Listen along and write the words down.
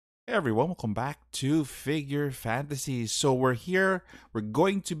Hey everyone, welcome back to Figure Fantasy. So we're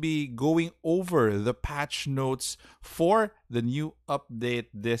going to be going over the patch notes for the new update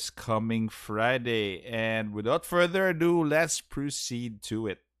this coming Friday. And without further ado, let's proceed to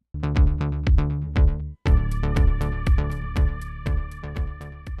it.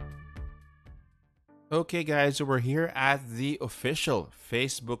 Okay, guys, so we're here at the official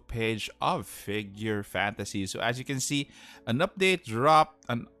Facebook page of Figure Fantasy. So, as you can see, an update dropped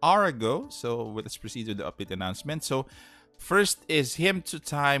an hour ago. So, let's proceed with the update announcement. So, first is Him to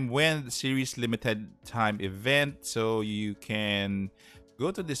Time Win the series limited time event. So, you can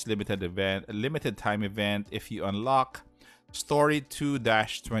go to this limited time event if you unlock Story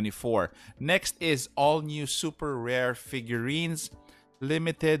 2-24. Next is all new super rare figurines,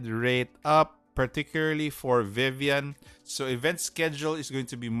 limited rate up, particularly for Vivian. So event schedule is going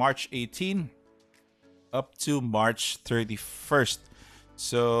to be March 18 up to March 31st.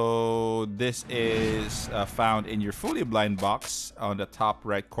 So this is found in your fully blind box on the top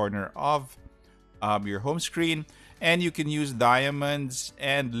right corner of your home screen. And you can use diamonds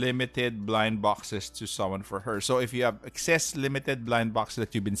and limited blind boxes to summon for her. So if you have excess limited blind boxes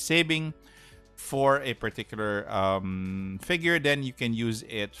that you've been saving for a particular figure, then you can use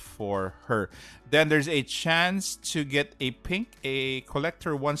it for her. Then there's a chance to get a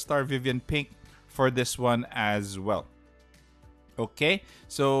collector 1-star Vivian pink for this one as well. Okay,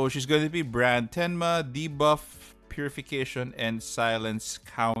 so she's going to be brand Tenma, debuff, purification, and silence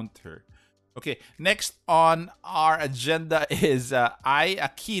counter. Okay, next on our agenda is I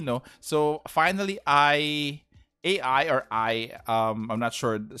Aquino. So finally, AI or I'm not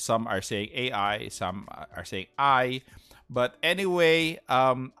sure. Some are saying AI, some are saying I. But anyway,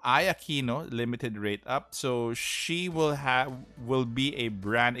 I Aquino limited rate up. So she will be a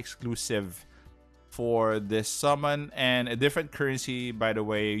brand exclusive for this summon and a different currency, by the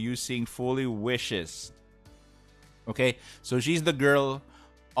way, using fully wishes. Okay, so she's the girl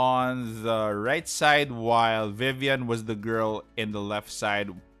on the right side, while Vivian was the girl in the left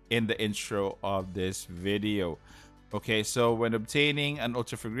side in the intro of this video. Okay, so when obtaining an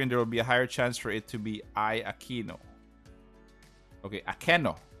ultra figurine, there will be a higher chance for it to be I Aquino. Okay,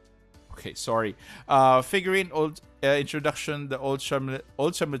 Akeno. Okay, sorry. Figurine introduction, the ultra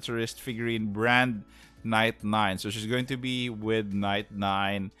militarist figurine brand Night 9. So she's going to be with Night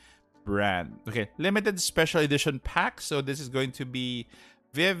 9 brand. Okay, limited special edition pack. So this is going to be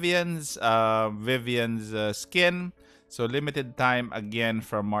Vivian's skin. So limited time again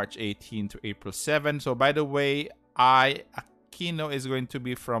from March 18 to April 7. So by the way, Aquino is going to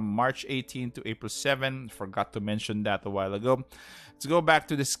be from March 18 to April 7. Forgot to mention that a while ago. Let's go back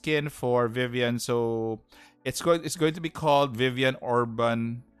to the skin for Vivian. So it's going to be called Vivian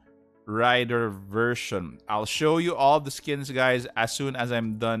Urban Rider version. I'll show you all the skins, guys, as soon as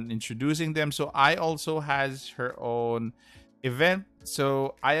I'm done introducing them. So I also has her own event.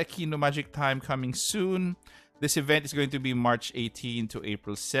 So Ayakino Magic Time coming soon. This event is going to be March 18 to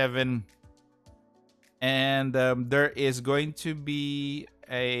April 7. And there is going to be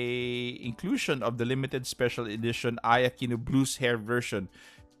a inclusion of the limited special edition Ayakino Blues Hair version.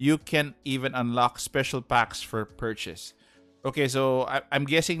 You can even unlock special packs for purchase. Okay, so I'm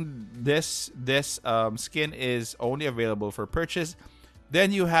guessing this skin is only available for purchase.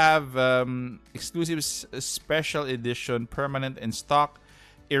 Then you have exclusive special edition permanent in stock,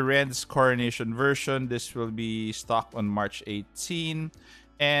 Iren's coronation version. This will be stocked on March 18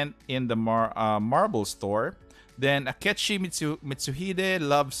 and in the Marble store. Then Akechi Mitsuhide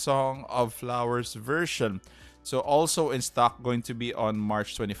Love Song of Flowers version. So also in stock, going to be on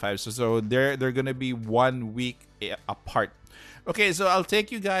March 25. So they're going to be 1 week apart. Okay, so I'll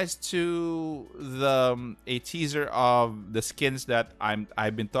take you guys to a teaser of the skins that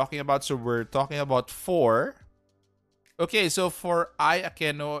I've been talking about. So we're talking about 4. Okay, so for Ai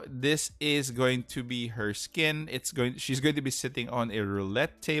Akeno, this is going to be her skin. She's going to be sitting on a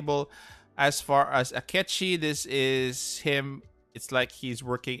roulette table. As far as Akechi, this is him. It's like he's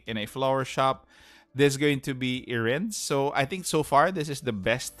working in a flower shop. This is going to be Irin. So I think so far this is the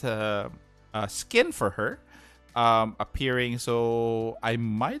best skin for her appearing. So I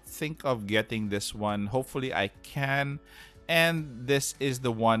might think of getting this one. Hopefully I can. And this is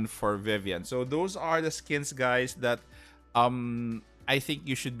the one for Vivian. So those are the skins, guys, that I think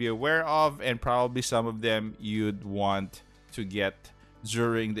you should be aware of, and probably some of them you'd want to get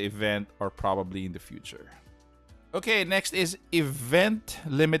during the event or probably in the future. Okay, next is event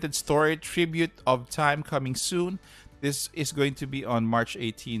limited story tribute of time coming soon. This is going to be on March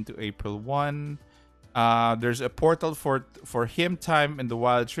 18 to April 1. There's a portal for him time in the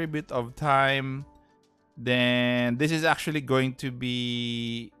wild tribute of time. Then this is actually going to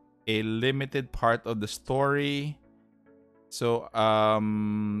be a limited part of the story. So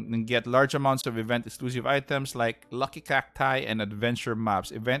get large amounts of event exclusive items like lucky cacti and adventure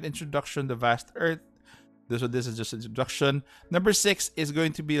maps. Event introduction, the vast earth. So this is just introduction. Number 6 is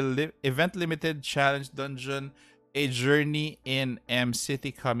going to be a event limited challenge dungeon, a journey in M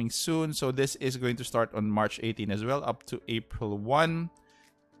City coming soon. So this is going to start on March 18 as well, up to April 1.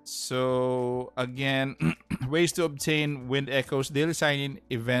 So again, ways to obtain Wind Echoes daily sign-in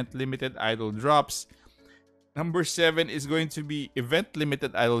event limited idol drops. Number 7 is going to be event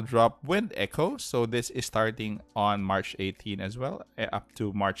limited idol drop Wind Echo. So this is starting on March 18 as well, up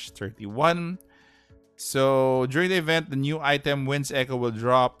to March 31. So during the event, the new item Wind's Echo will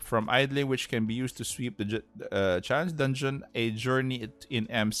drop from idling, which can be used to sweep the challenge dungeon, a journey in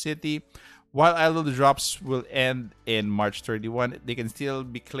M City. While idle drops will end in March 31, they can still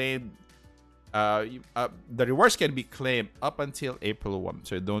be claimed. The rewards can be claimed up until April 1,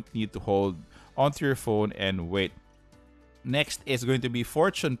 so you don't need to hold onto your phone and wait. Next is going to be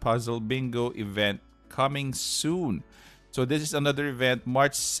Fortune Puzzle Bingo event coming soon. So this is another event,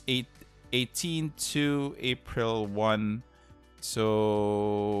 March 18 to April 1.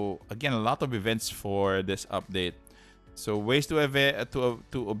 So again, a lot of events for this update. So ways to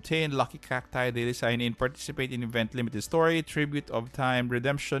obtain Lucky Cacti daily sign-in, participate in event limited story, tribute of time,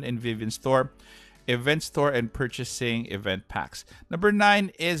 redemption in Vivian store, event store, and purchasing event packs. Number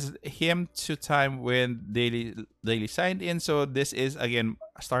 9 is Hymn to Time when daily signed in. So this is again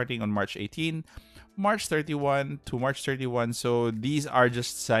starting on March 18, March 31 to March 31. So these are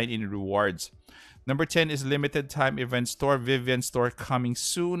just sign-in rewards. Number 10 is limited time event store, Vivian store coming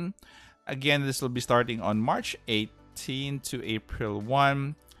soon. Again, this will be starting on March 18 to April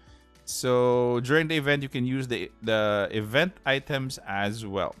 1. So during the event, you can use the event items as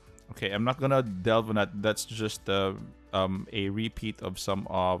well. Okay, I'm not gonna delve on that. That's just a repeat of some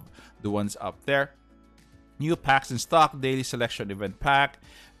of the ones up there. New packs in stock, daily selection event pack,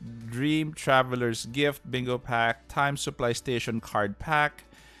 Dream Traveler's Gift bingo pack, Time Supply Station card pack,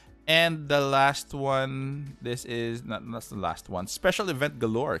 and the last one, this is not the last one, special event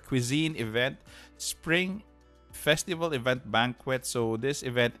galore, cuisine event, spring festival event banquet. So this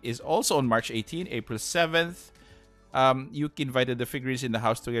event is also on March 18, April 7th. You invited the figurines in the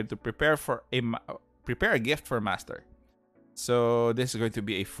house together to prepare a gift for master. So this is going to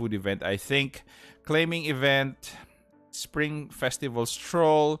be a food event, I think. Claiming event, Spring Festival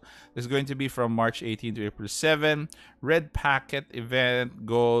Stroll is going to be from March 18 to April 7. Red Packet event,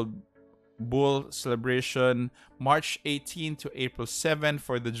 Gold Bull Celebration, March 18 to April 7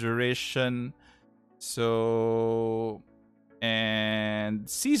 for the duration. So, and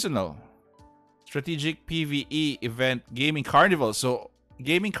seasonal strategic PvE event, Gaming Carnival. So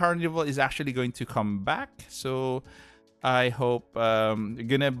Gaming Carnival is actually going to come back. So I hope you're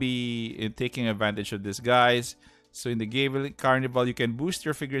gonna be taking advantage of this, guys. So in the Gaming Carnival, you can boost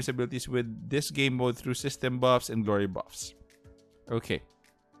your figures abilities with this game mode through system buffs and glory buffs. Okay.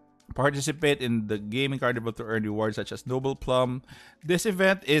 Participate in the Gaming Carnival to earn rewards such as Noble Plum. This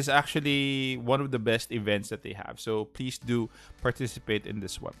event is actually one of the best events that they have. So please do participate in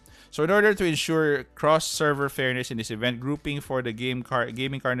this one. So in order to ensure cross-server fairness in this event, grouping for the Gaming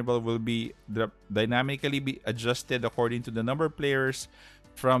Carnival will be dynamically be adjusted according to the number of players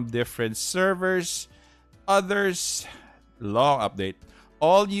from different servers. Others, long update.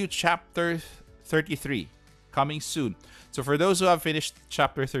 All new Chapter 33 coming soon. So for those who have finished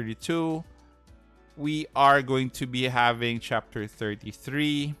Chapter 32, we are going to be having Chapter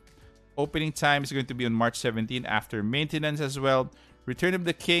 33. Opening time is going to be on March 17 after maintenance as well. Return of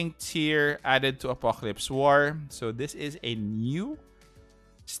the King tier added to Apocalypse War. So this is a new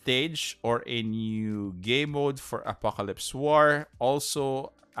stage or a new game mode for Apocalypse War.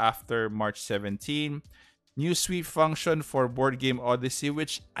 Also after March 17. New sweep function for Board Game Odyssey,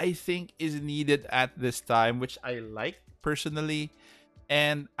 which I think is needed at this time, which I like personally,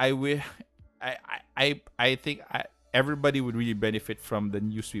 and I think everybody would really benefit from the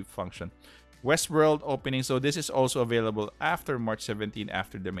new sweep function. Westworld opening, so this is also available after March 17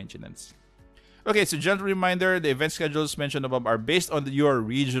 after the maintenance. Okay, so gentle reminder, the event schedules mentioned above are based on your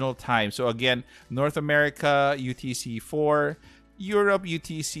regional time. So again, North America UTC 4, Europe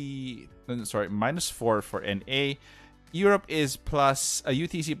UTC -4 for NA. Europe is plus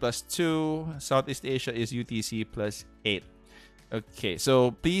UTC +2. Southeast Asia is UTC +8. Okay,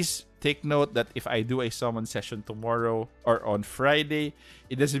 so please take note that if I do a summon session tomorrow or on Friday,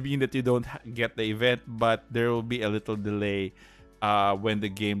 it doesn't mean that you don't get the event, but there will be a little delay when the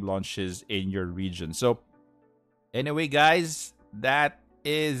game launches in your region. So anyway, guys, that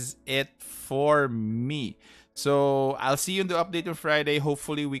is it for me. So I'll see you in the update on Friday.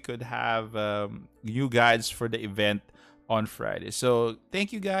 Hopefully, we could have new guides for the event on Friday. So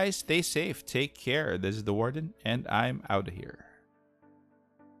thank you guys. Stay safe. Take care. This is the Warden, and I'm out of here.